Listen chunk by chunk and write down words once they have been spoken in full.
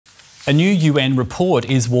A new UN report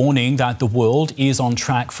is warning that the world is on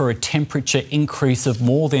track for a temperature increase of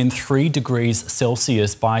more than 3 degrees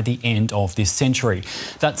Celsius by the end of this century.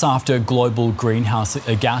 That's after global greenhouse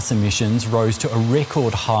gas emissions rose to a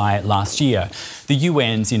record high last year. The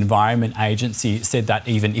UN's Environment Agency said that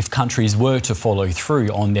even if countries were to follow through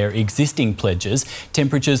on their existing pledges,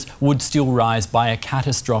 temperatures would still rise by a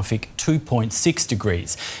catastrophic 2.6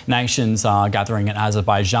 degrees. Nations are gathering in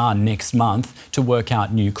Azerbaijan next month to work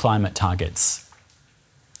out new climate targets.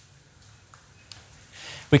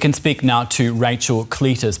 We can speak now to Rachel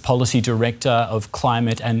Cleetus, Policy Director of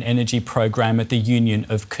Climate and Energy Program at the Union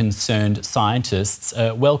of Concerned Scientists.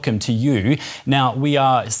 Welcome to you. Now, we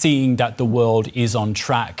are seeing that the world is on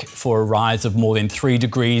track for a rise of more than 3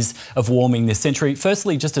 degrees of warming this century.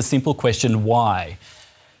 Firstly, just a simple question, why?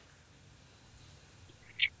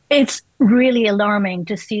 It's really alarming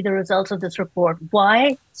to see the results of this report.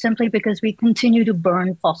 Why? Simply because we continue to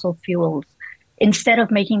burn fossil fuels. Instead of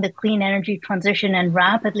making the clean energy transition and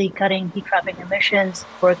rapidly cutting heat-trapping emissions,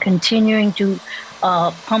 we're continuing to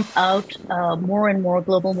pump out more and more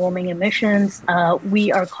global warming emissions.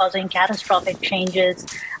 We are causing catastrophic changes.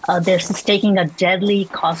 This is taking a deadly,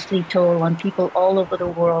 costly toll on people all over the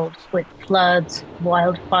world with floods,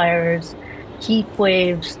 wildfires, heat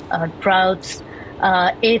waves, droughts.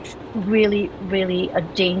 It's really, really a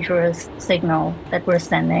dangerous signal that we're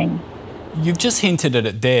sending. You've just hinted at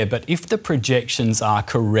it there, but if the projections are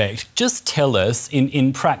correct, just tell us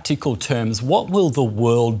in practical terms, what will the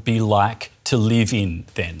world be like to live in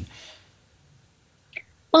then?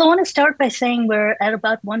 Well, I want to start by saying we're at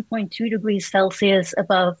about 1.2 degrees Celsius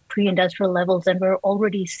above pre-industrial levels, and we're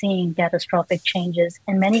already seeing catastrophic changes.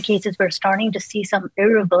 In many cases, we're starting to see some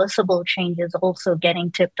irreversible changes also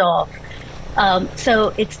getting tipped off.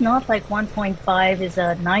 So it's not like 1.5 is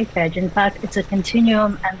a knife edge. In fact, it's a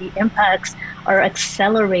continuum and the impacts are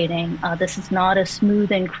accelerating. This is not a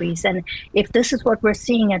smooth increase. And if this is what we're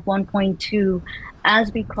seeing at 1.2,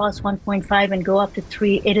 as we cross 1.5 and go up to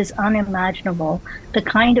 3, it is unimaginable. The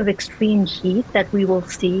kind of extreme heat that we will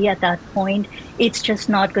see at that point, it's just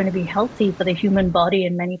not going to be healthy for the human body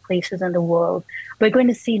in many places in the world. We're going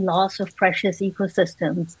to see loss of precious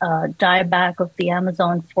ecosystems, dieback of the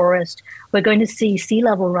Amazon forest. We're going to see sea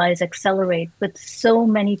level rise accelerate with so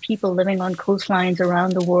many people living on coastlines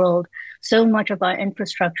around the world, so much of our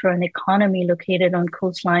infrastructure and economy located on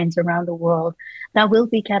coastlines around the world. That will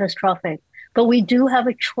be catastrophic. But we do have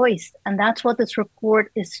a choice, and that's what this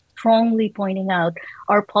report is strongly pointing out.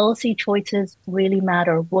 Our policy choices really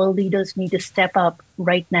matter. World leaders need to step up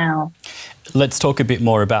right now. Let's talk a bit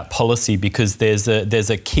more about policy, because there's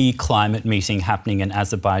a key climate meeting happening in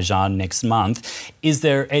Azerbaijan next month. Is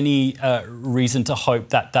there any reason to hope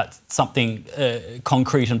that something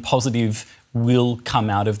concrete and positive will come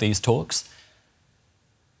out of these talks?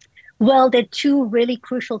 Well, there are two really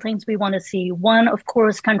crucial things we want to see. One, of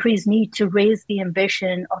course, countries need to raise the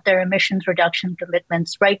ambition of their emissions reduction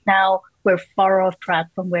commitments. Right now, we're far off track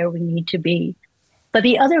from where we need to be. But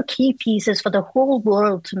the other key piece is for the whole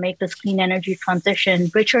world to make this clean energy transition.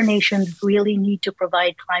 Richer nations really need to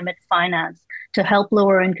provide climate finance to help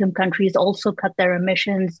lower income countries also cut their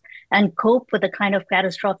emissions and cope with the kind of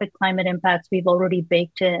catastrophic climate impacts we've already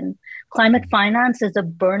baked in. Climate finance is a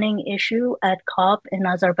burning issue at COP in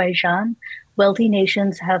Azerbaijan. Wealthy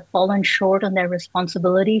nations have fallen short on their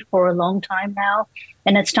responsibility for a long time now,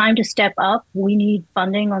 and it's time to step up. We need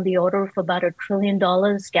funding on the order of about $1 trillion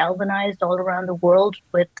galvanized all around the world,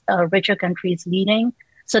 with richer countries leading,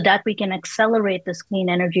 so that we can accelerate this clean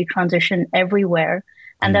energy transition everywhere,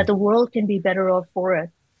 and that the world can be better off for it.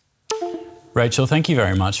 Rachel, thank you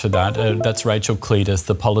very much for that. That's Rachel Cleetus,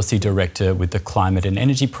 the Policy Director with the Climate and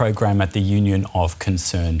Energy Program at the Union of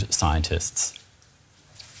Concerned Scientists.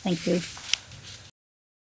 Thank you.